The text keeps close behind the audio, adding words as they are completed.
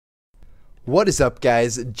What is up,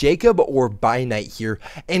 guys? Jacob or By Night here,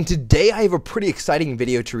 and today I have a pretty exciting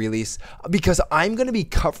video to release because I'm going to be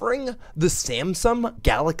covering the Samsung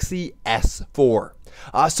Galaxy S4.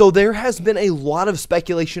 So there has been a lot of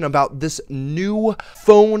speculation about this new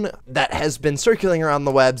phone that has been circulating around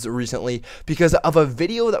the webs recently because of a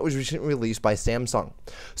video that was recently released by Samsung.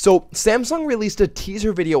 So Samsung released a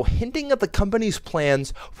teaser video hinting at the company's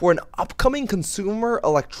plans for an upcoming consumer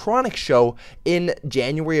electronics show in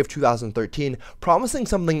January of 2013, promising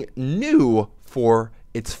something new for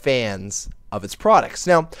its fans of its products.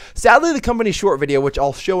 Now, sadly, the company's short video, which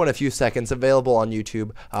I'll show in a few seconds, available on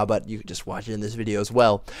YouTube, but you can just watch it in this video as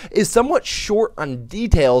well, is somewhat short on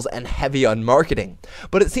details and heavy on marketing.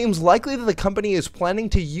 But it seems likely that the company is planning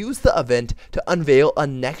to use the event to unveil a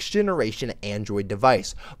next-generation Android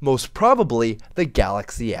device, most probably the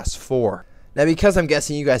Galaxy S4. Now, because I'm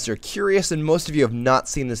guessing you guys are curious and most of you have not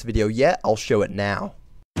seen this video yet, I'll show it now.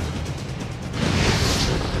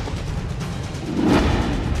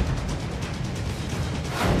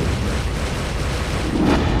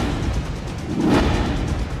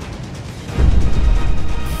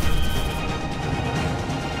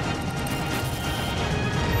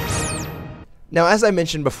 Now, as I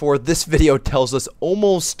mentioned before, this video tells us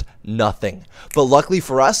almost nothing. But luckily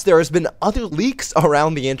for us, there has been other leaks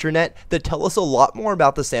around the internet that tell us a lot more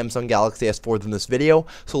about the Samsung Galaxy S4 than this video,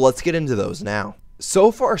 so let's get into those now.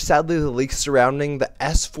 So far, sadly, the leaks surrounding the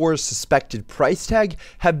S4's suspected price tag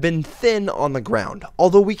have been thin on the ground,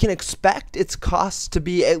 although we can expect its costs to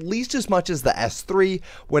be at least as much as the S3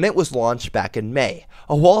 when it was launched back in May,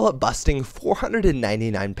 a wallet busting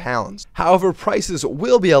 £499. However, prices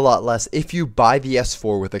will be a lot less if you buy the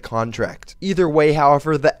S4 with a contract. Either way,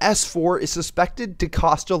 however, the S4 is suspected to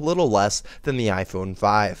cost a little less than the iPhone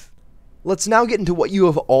 5. Let's now get into what you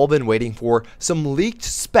have all been waiting for, some leaked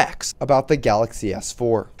specs about the Galaxy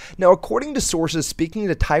S4. Now, according to sources speaking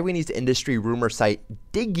to Taiwanese industry rumor site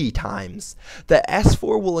DigiTimes, the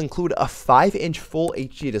S4 will include a 5-inch full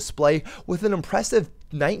HD display with an impressive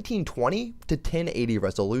 1920 to 1080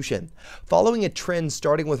 resolution. Following a trend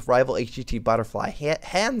starting with rival HTC Butterfly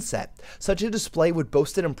handset, such a display would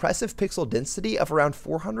boast an impressive pixel density of around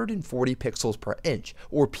 440 pixels per inch,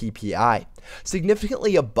 or PPI,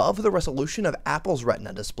 significantly above the resolution of Apple's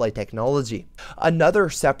Retina display technology. Another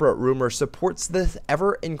separate rumor supports this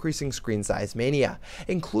ever-increasing screen size mania,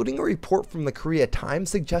 including a report from the Korea Times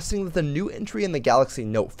suggesting that the new entry in the Galaxy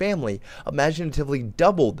Note family imaginatively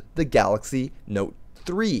doubled the Galaxy Note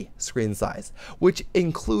 3 screen size, which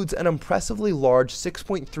includes an impressively large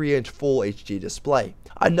 6.3-inch full HD display.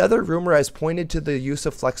 Another rumor has pointed to the use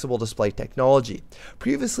of flexible display technology,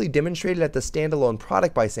 previously demonstrated at the standalone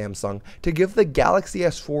product by Samsung, to give the Galaxy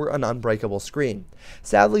S4 an unbreakable screen.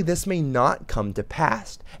 Sadly, this may not come to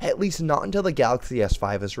pass, at least not until the Galaxy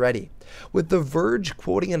S5 is ready, with The Verge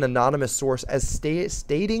quoting an anonymous source as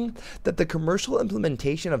stating that the commercial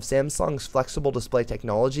implementation of Samsung's flexible display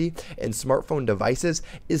technology in smartphone devices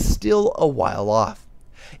is still a while off.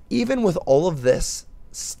 Even with all of this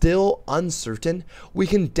still uncertain, we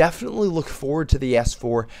can definitely look forward to the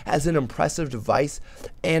S4 as an impressive device,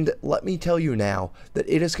 and let me tell you now that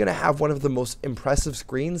it is going to have one of the most impressive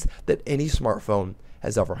screens that any smartphone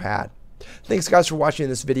has ever had. Thanks, guys, for watching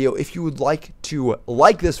this video. If you would like to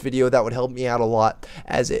like this video, that would help me out a lot,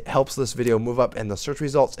 as it helps this video move up in the search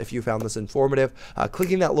results. If you found this informative,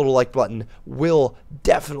 clicking that little like button will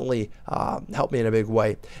definitely help me in a big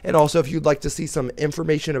way. And also, if you'd like to see some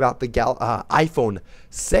information about the iPhone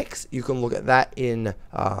 6, you can look at that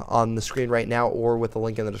on the screen right now or with the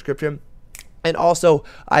link in the description. And also,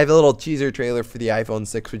 I have a little teaser trailer for the iPhone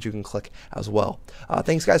 6, which you can click as well.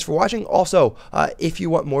 Thanks, guys, for watching. Also, if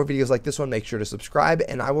you want more videos like this one, make sure to subscribe,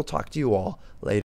 and I will talk to you all later.